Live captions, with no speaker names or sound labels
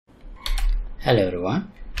Hello everyone,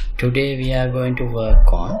 today we are going to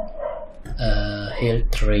work on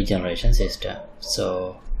health regeneration system.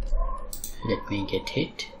 So let me get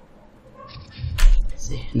it.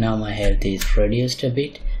 See, now my health is reduced a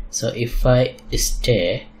bit, so if I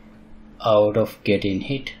stay out of getting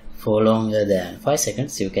hit for longer than 5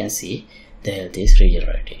 seconds, you can see the health is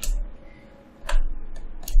regenerating.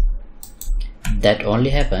 That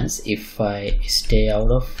only happens if I stay out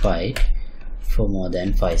of fight for more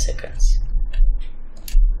than 5 seconds.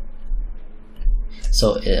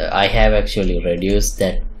 So I have actually reduced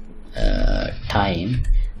that time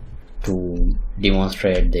to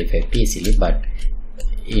demonstrate the effect easily, but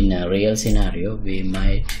in a real scenario we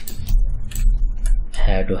might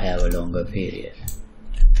have to have a longer period.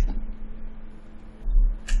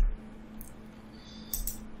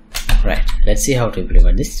 Right, let's see how to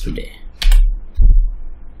implement this today.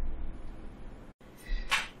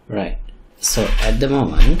 Right, so at the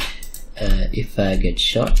moment if I get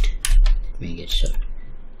shot,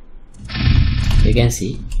 you can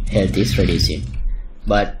see health is reducing,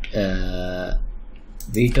 but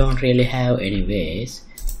we don't really have any ways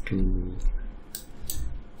to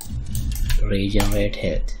regenerate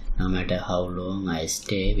health no matter how long I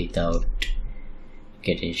stay without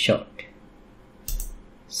getting shot.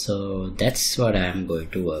 So that's what I'm going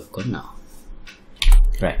to work on now.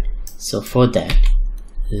 Right, so for that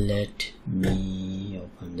let me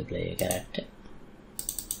open the player character.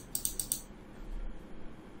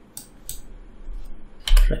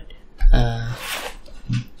 Right,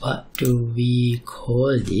 what do we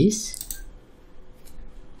call this?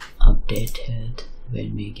 Update health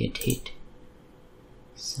when we get hit.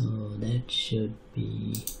 So that should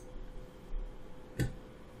be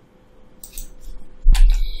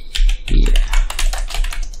here.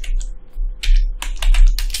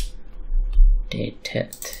 Update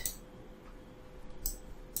health.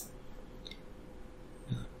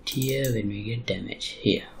 Not here when we get damage.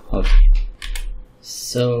 Here. Okay.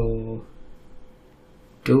 So,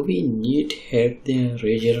 do we need health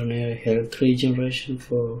regeneration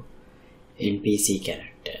for NPC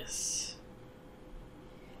characters?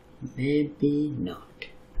 Maybe not.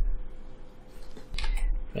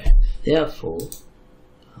 Right. Therefore,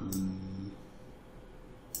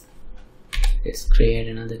 let's create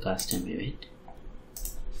another custom event.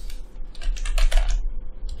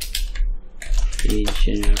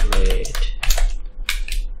 Regenerate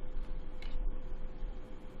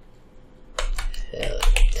health.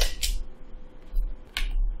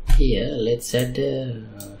 Here let's add a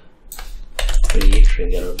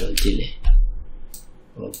pre-triggerable delay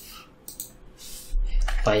of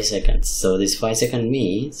 5 seconds. So this 5 seconds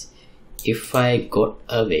means if I got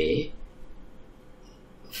away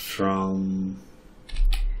from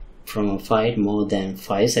a fight more than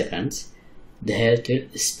 5 seconds, the health will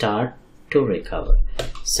start to recover.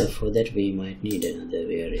 So for that we might need another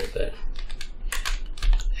variable.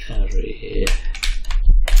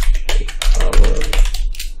 Recover,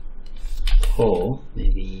 or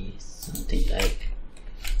maybe something like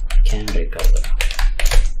can recover,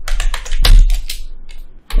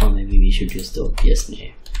 or maybe we should use the obvious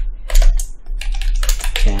name,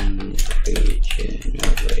 can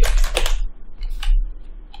regenerate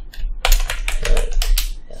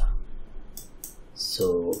health. Yeah.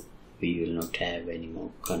 So we will not have any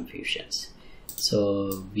more confusions.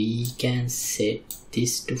 So we can set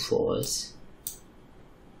this to false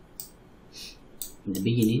in the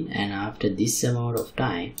beginning, and after this amount of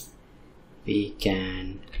time we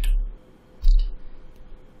can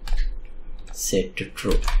set to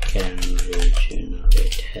true. Can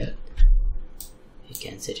regenerate health, we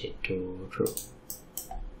can set it to true.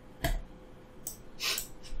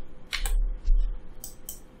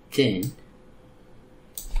 Then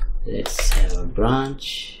let's have a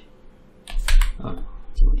branch. Oh no,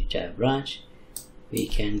 we need to have a branch. We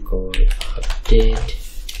can call update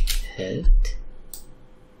health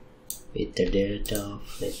with the delta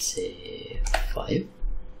of, let's say, 5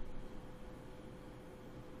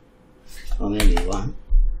 or maybe 1.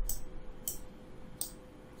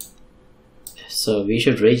 So we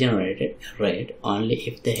should regenerate it only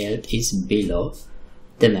if the health is below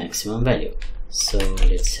the maximum value. So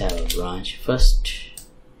let's have a branch first.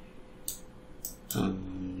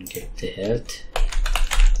 Get the health.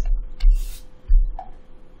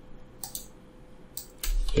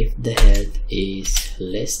 If the health is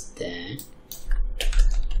less than,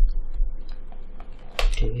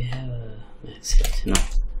 do we have a max health? No.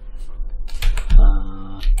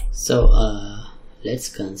 So let's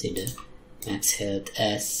consider max health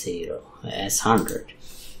as 0, as 100.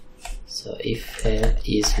 So if health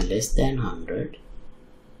is less than 100,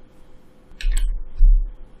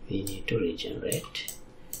 we need to regenerate.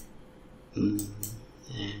 And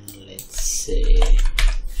let's say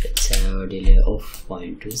let's have a delay of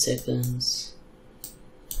 0.2 seconds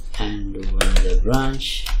and do another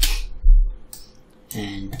branch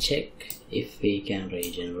and check if we can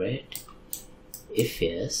regenerate. If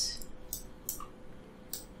yes,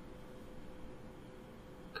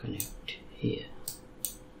 connect here.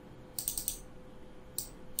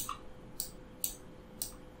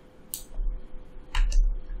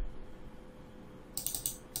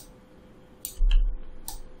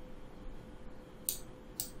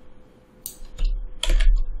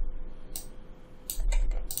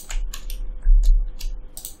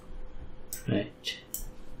 Right.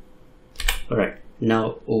 Alright,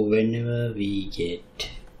 now whenever we get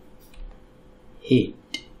hit,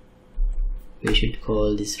 we should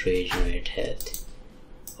call this regenerate health,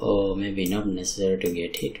 or maybe not necessary to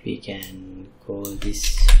get hit, we can call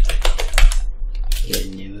this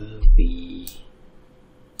whenever we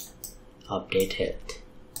update health.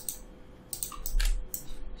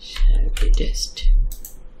 Shall we test?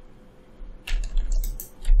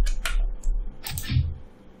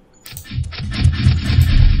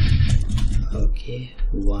 Okay,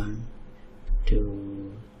 1,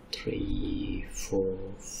 2, 3, 4,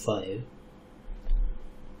 5.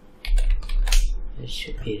 It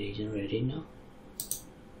should be regenerating now.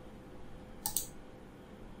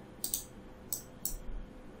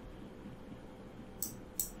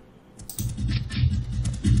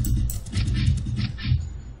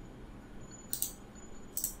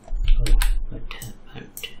 Oh, what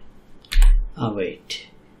happened? Ah, wait,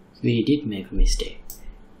 we did make a mistake.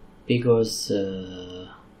 Because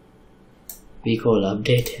we call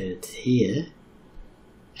update health here,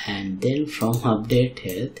 and then from update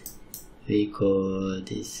health we call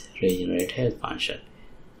this regenerate health function.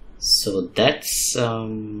 So that's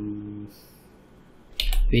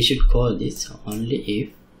we should call this only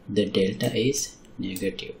if the delta is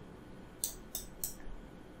negative.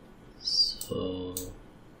 So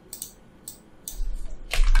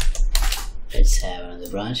let's have another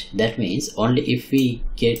branch. That means only if we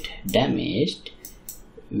get damaged,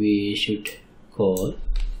 we should call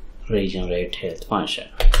regenerate health function.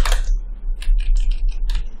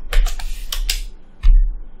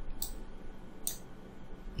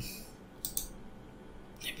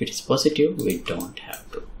 If it is positive, we don't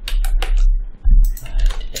have to.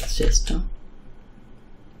 Right, let's just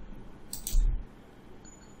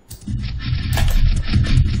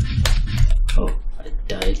oh, I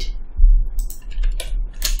died.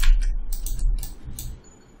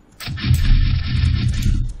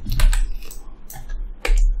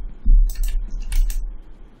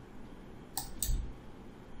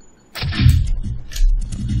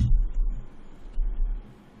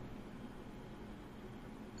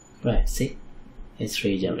 Right, see, it's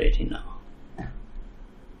regenerating now.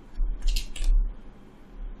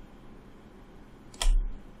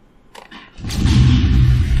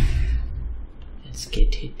 Let's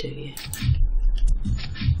get hit again.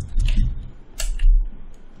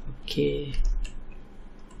 Okay,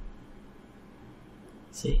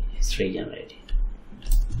 see, it's regenerating.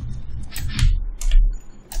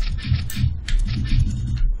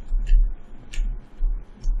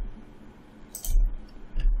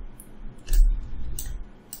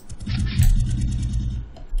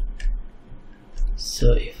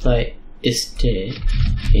 So if I stay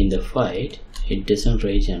in the fight, it doesn't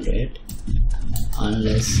regenerate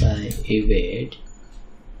unless I evade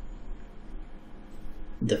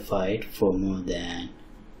the fight for more than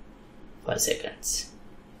 5 seconds.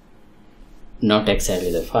 Not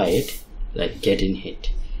exactly the fight, like getting hit.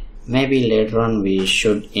 Maybe later on we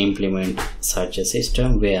should implement such a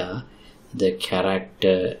system where the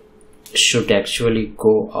character should actually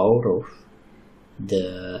go out of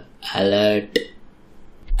the alert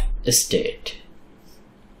state.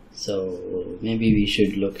 So maybe we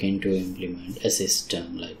should look into implement a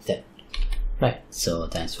system like that. Right, so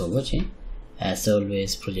thanks for watching. As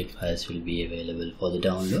always, project files will be available for the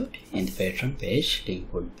download in the Patreon page.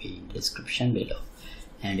 Link would be in the description below.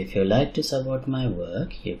 And if you like to support my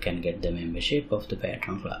work, you can get the membership of the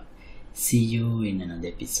Patreon club. See you in another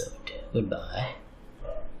episode. Goodbye.